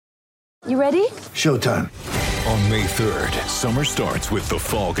You ready? Showtime. On May 3rd, summer starts with The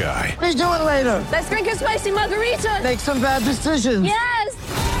Fall Guy. Let's do it later. Let's drink a spicy margarita. Make some bad decisions. Yes!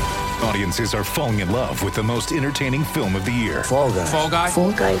 Audiences are falling in love with the most entertaining film of the year. Fall Guy. Fall Guy?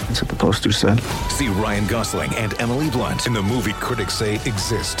 Fall guy. That's what the poster said. See Ryan Gosling and Emily Blunt in the movie critics say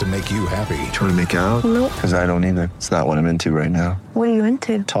exists to make you happy. Trying to make it out? Nope. Because I don't either. It's not what I'm into right now. What are you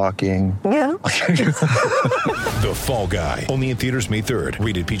into? Talking. Yeah. The Fall Guy. Only in theaters May 3rd.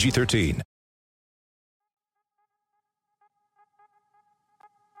 Rated PG-13.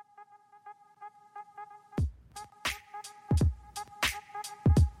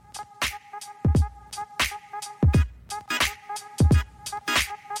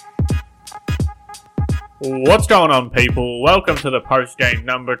 What's going on, people? Welcome to the post-game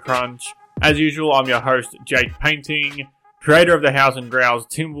number crunch. As usual, I'm your host, Jake Painting, creator of the House and Growls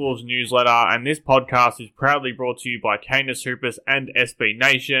Timberwolves newsletter, and this podcast is proudly brought to you by Canis Hoopus and SB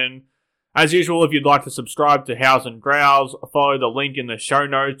Nation. As usual, if you'd like to subscribe to House and Growls, follow the link in the show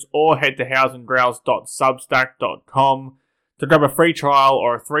notes, or head to houseandgrowls.substack.com to grab a free trial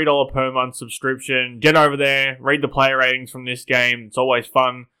or a $3 per month subscription. Get over there, read the player ratings from this game. It's always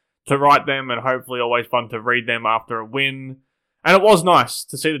fun to write them, and hopefully always fun to read them after a win. And it was nice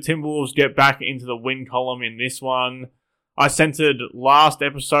to see the Timberwolves get back into the win column in this one. I centered last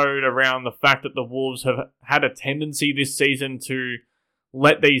episode around the fact that the Wolves have had a tendency this season to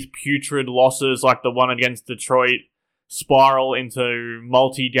let these putrid losses like the one against Detroit spiral into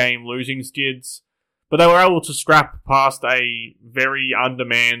multi-game losing skids. But they were able to scrap past a very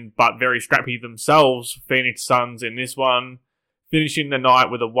undermanned but very scrappy themselves Phoenix Suns in this one, finishing the night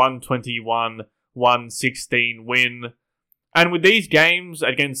with a 121-116 win. And with these games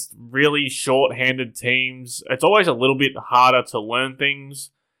against really short-handed teams, it's always a little bit harder to learn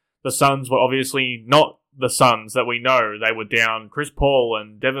things. The Suns were obviously not the Suns that we know. They were down Chris Paul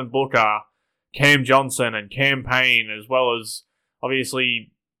and Devin Booker, Cam Johnson and Cam Payne, as well as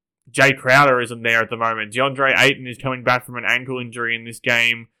obviously Jay Crowder isn't there at the moment. DeAndre Ayton is coming back from an ankle injury in this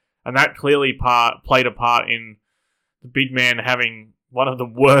game, and that clearly played a part in the big man having one of the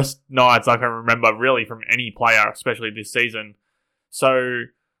worst nights I can remember, really, from any player, especially this season. So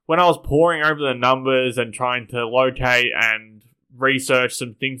when I was poring over the numbers and trying to locate and research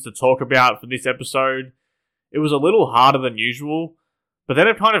some things to talk about for this episode, it was a little harder than usual. But then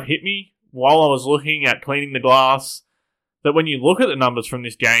it kind of hit me while I was looking at cleaning the glass that when you look at the numbers from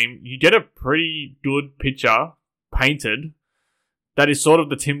this game, you get a pretty good picture painted that is sort of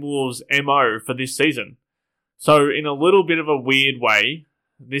the Timberwolves' MO for this season. So, in a little bit of a weird way,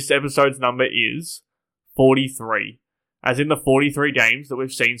 this episode's number is 43, as in the 43 games that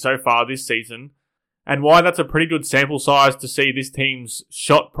we've seen so far this season, and why that's a pretty good sample size to see this team's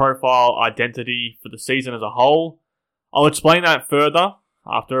shot profile identity for the season as a whole. I'll explain that further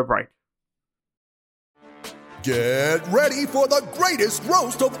after a break. Get ready for the greatest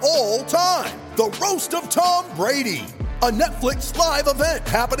roast of all time, the Roast of Tom Brady, a Netflix live event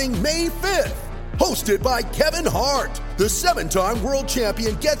happening May 5th. Hosted by Kevin Hart, the 7-time world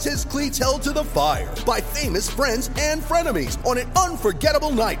champion gets his cleats held to the fire by famous friends and frenemies on an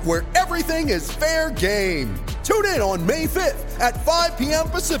unforgettable night where everything is fair game. Tune in on May 5th at 5 p.m.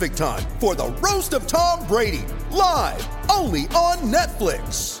 Pacific time for the Roast of Tom Brady, live only on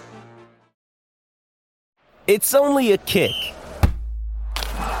Netflix. It's only a kick,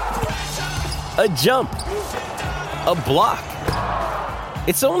 a jump, a block.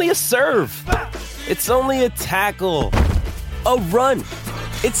 It's only a serve. It's only a tackle, a run.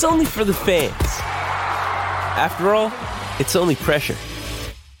 It's only for the fans. After all, it's only pressure.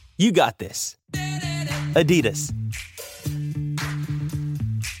 You got this. Adidas.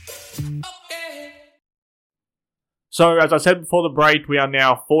 So, as I said before the break, we are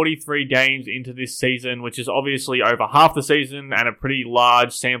now 43 games into this season, which is obviously over half the season and a pretty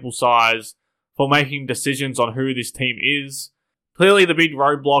large sample size for making decisions on who this team is. Clearly, the big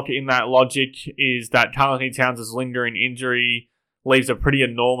roadblock in that logic is that Karl-Anthony Towns' lingering injury leaves a pretty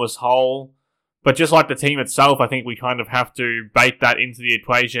enormous hole. But just like the team itself, I think we kind of have to bake that into the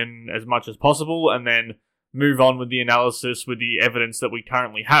equation as much as possible and then move on with the analysis with the evidence that we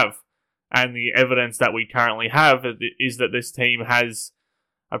currently have. And the evidence that we currently have is that this team has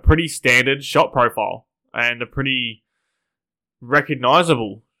a pretty standard shot profile and a pretty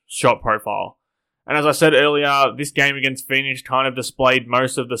recognizable shot profile. And as I said earlier, this game against Phoenix kind of displayed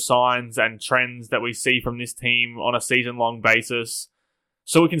most of the signs and trends that we see from this team on a season-long basis.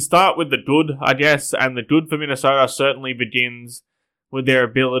 So we can start with the good, I guess, and the good for Minnesota certainly begins with their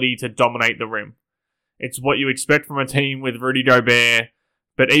ability to dominate the rim. It's what you expect from a team with Rudy Gobert,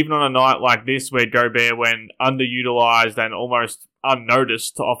 but even on a night like this where Gobert went underutilized and almost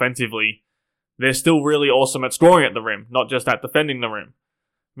unnoticed offensively, they're still really awesome at scoring at the rim, not just at defending the rim.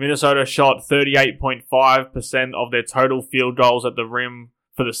 Minnesota shot 38.5% of their total field goals at the rim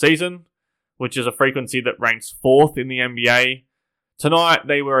for the season, which is a frequency that ranks 4th in the NBA. Tonight,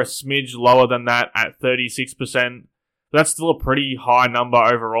 they were a smidge lower than that at 36%. That's still a pretty high number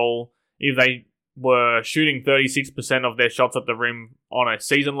overall. If they were shooting 36% of their shots at the rim on a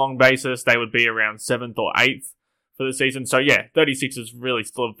season-long basis, they would be around 7th or 8th for the season. So yeah, 36 is really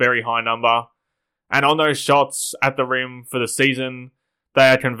still a very high number. And on those shots at the rim for the season, they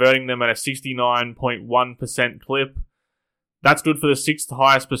are converting them at a 69.1% clip. That's good for the 6th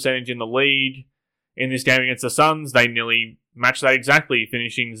highest percentage in the league. In this game against the Suns, they nearly matched that exactly,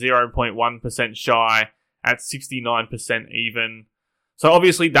 finishing 0.1% shy at 69% even. So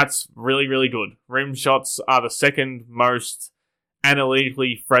obviously that's really, really good. Rim shots are the second most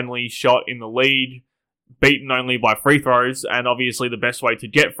analytically friendly shot in the league, beaten only by free throws, and obviously the best way to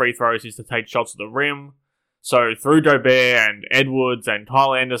get free throws is to take shots at the rim. So through Gobert and Edwards and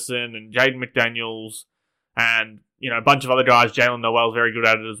Kyle Anderson and Jaden McDaniels and, a bunch of other guys, Jalen Noel's very good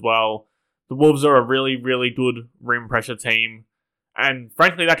at it as well. The Wolves are a really, really good rim pressure team. And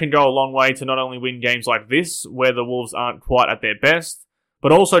frankly, that can go a long way to not only win games like this, where the Wolves aren't quite at their best,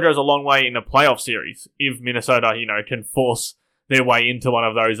 but also goes a long way in a playoff series if Minnesota, can force their way into one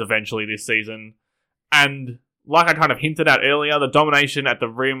of those eventually this season. And like I kind of hinted at earlier, the domination at the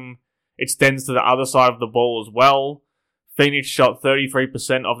rim extends to the other side of the ball as well. Phoenix shot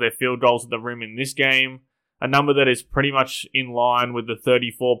 33% of their field goals at the rim in this game, a number that is pretty much in line with the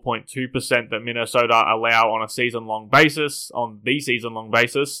 34.2% that Minnesota allow on the season-long basis.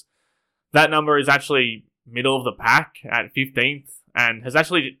 That number is actually middle of the pack at 15th and has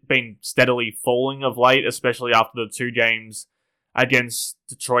actually been steadily falling of late, especially after the 2 games against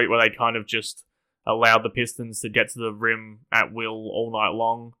Detroit where they kind of just allowed the Pistons to get to the rim at will all night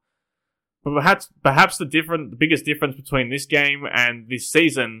long. But perhaps the biggest difference between this game and this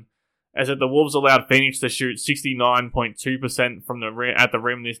season is that the Wolves allowed Phoenix to shoot 69.2% from at the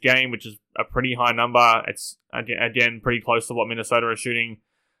rim this game, which is a pretty high number. It's, again, pretty close to what Minnesota are shooting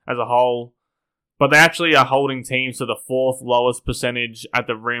as a whole. But they actually are holding teams to the 4th lowest percentage at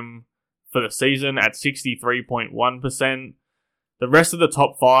the rim for the season at 63.1%. The rest of the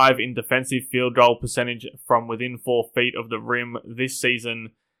top 5 in defensive field goal percentage from within 4 feet of the rim this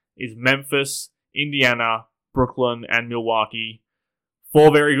season is Memphis, Indiana, Brooklyn, and Milwaukee.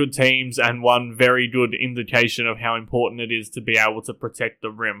 4 very good teams and one very good indication of how important it is to be able to protect the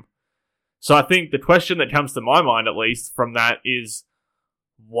rim. So I think the question that comes to my mind, at least, from that is,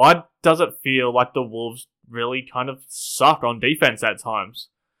 why does it feel like the Wolves really kind of suck on defense at times?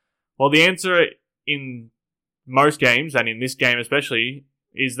 Well, the answer in most games, and in this game especially,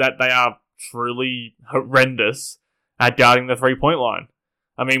 is that they are truly horrendous at guarding the 3-point line.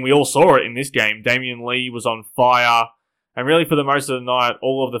 I mean, we all saw it in this game. Damian Lee was on fire. And really, for the most of the night,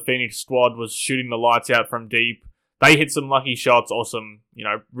 all of the Phoenix squad was shooting the lights out from deep. They hit some lucky shots or some,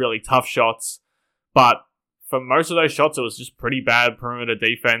 really tough shots. But for most of those shots, it was just pretty bad perimeter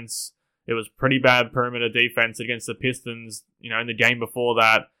defense. It was pretty bad perimeter defense against the Pistons, in the game before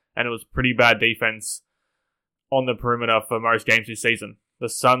that. And it was pretty bad defense on the perimeter for most games this season. The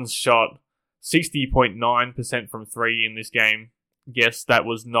Suns shot 60.9% from 3 in this game. Yes, that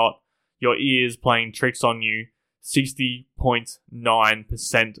was not your ears playing tricks on you.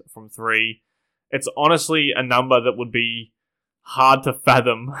 60.9% from 3. It's honestly a number that would be hard to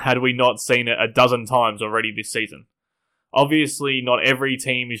fathom had we not seen it a dozen times already this season. Obviously, not every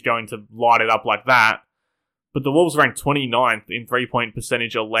team is going to light it up like that, but the Wolves ranked 29th in 3-point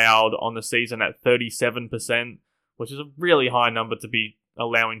percentage allowed on the season at 37%, which is a really high number to be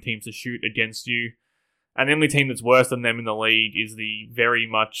allowing teams to shoot against you. And the only team that's worse than them in the league is the very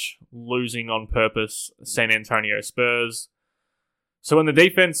much losing on purpose San Antonio Spurs. So when the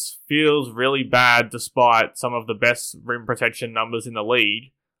defense feels really bad despite some of the best rim protection numbers in the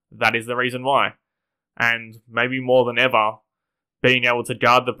league, that is the reason why. And maybe more than ever, being able to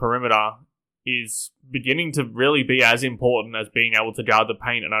guard the perimeter is beginning to really be as important as being able to guard the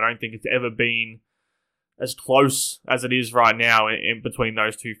paint, and I don't think it's ever been as close as it is right now in between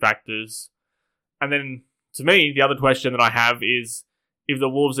those two factors. And then, to me, the other question that I have is, if the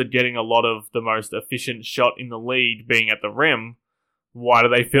Wolves are getting a lot of the most efficient shot in the league being at the rim, why do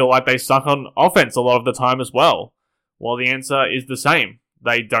they feel like they suck on offense a lot of the time as well? Well, the answer is the same.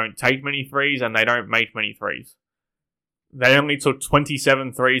 They don't take many threes and they don't make many threes. They only took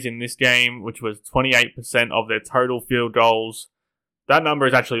 27 threes in this game, which was 28% of their total field goals. That number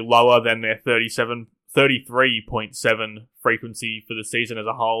is actually lower than their 33.7 frequency for the season as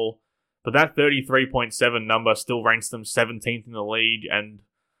a whole. But that 33.7 number still ranks them 17th in the league and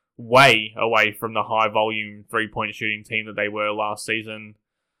way away from the high volume 3-point shooting team that they were last season.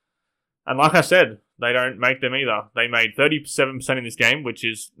 And like I said, they don't make them either. They made 37% in this game, which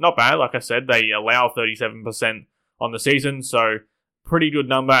is not bad. Like I said, they allow 37% on the season, so pretty good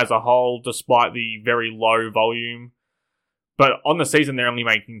number as a whole, despite the very low volume. But on the season, they're only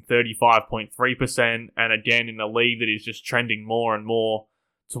making 35.3%, and again, in a league that is just trending more and more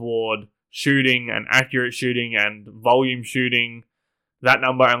toward shooting and accurate shooting and volume shooting, that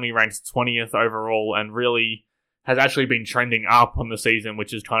number only ranks 20th overall and really has actually been trending up on the season,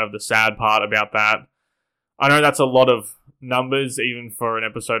 which is kind of the sad part about that. I know that's a lot of numbers, even for an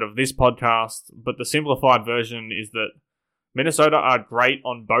episode of this podcast, but the simplified version is that Minnesota are great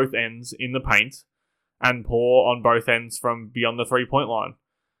on both ends in the paint and poor on both ends from beyond the 3-point line.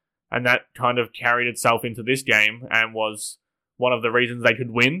 And that kind of carried itself into this game and was one of the reasons they could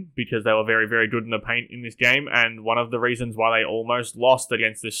win, because they were very, very good in the paint in this game, and one of the reasons why they almost lost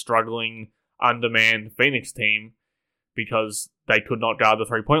against this struggling, undermanned Phoenix team, because they could not guard the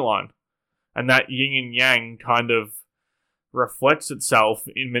 3-point line. And that yin and yang kind of reflects itself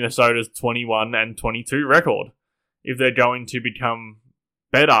in Minnesota's 21 and 22 record. If they're going to become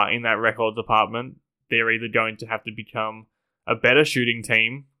better in that record department, they're either going to have to become a better shooting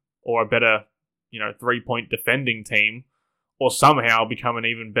team or a better, 3-point defending team, or somehow become an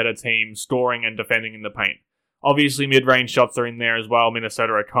even better team scoring and defending in the paint. Obviously, mid-range shots are in there as well.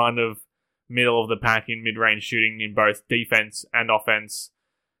 Minnesota are kind of middle of the pack in mid-range shooting in both defense and offense.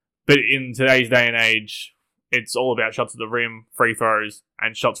 But in today's day and age, it's all about shots at the rim, free throws,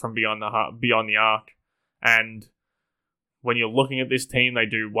 and shots from beyond the arc. And when you're looking at this team, they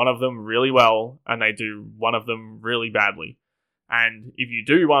do one of them really well, and they do one of them really badly. And if you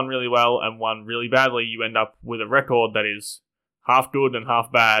do one really well and one really badly, you end up with a record that is half good and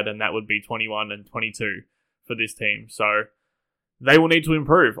half bad, and that would be 21 and 22 for this team. So they will need to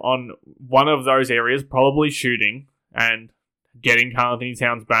improve on one of those areas, probably shooting, and getting Karl-Anthony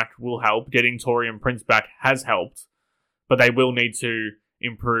Towns back will help. Getting Taurean Prince back has helped, but they will need to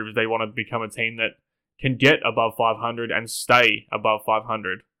improve if they want to become a team that can get above 500 and stay above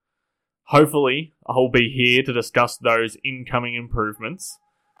 500. Hopefully, I'll be here to discuss those incoming improvements.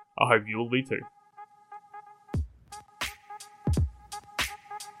 I hope you will be too.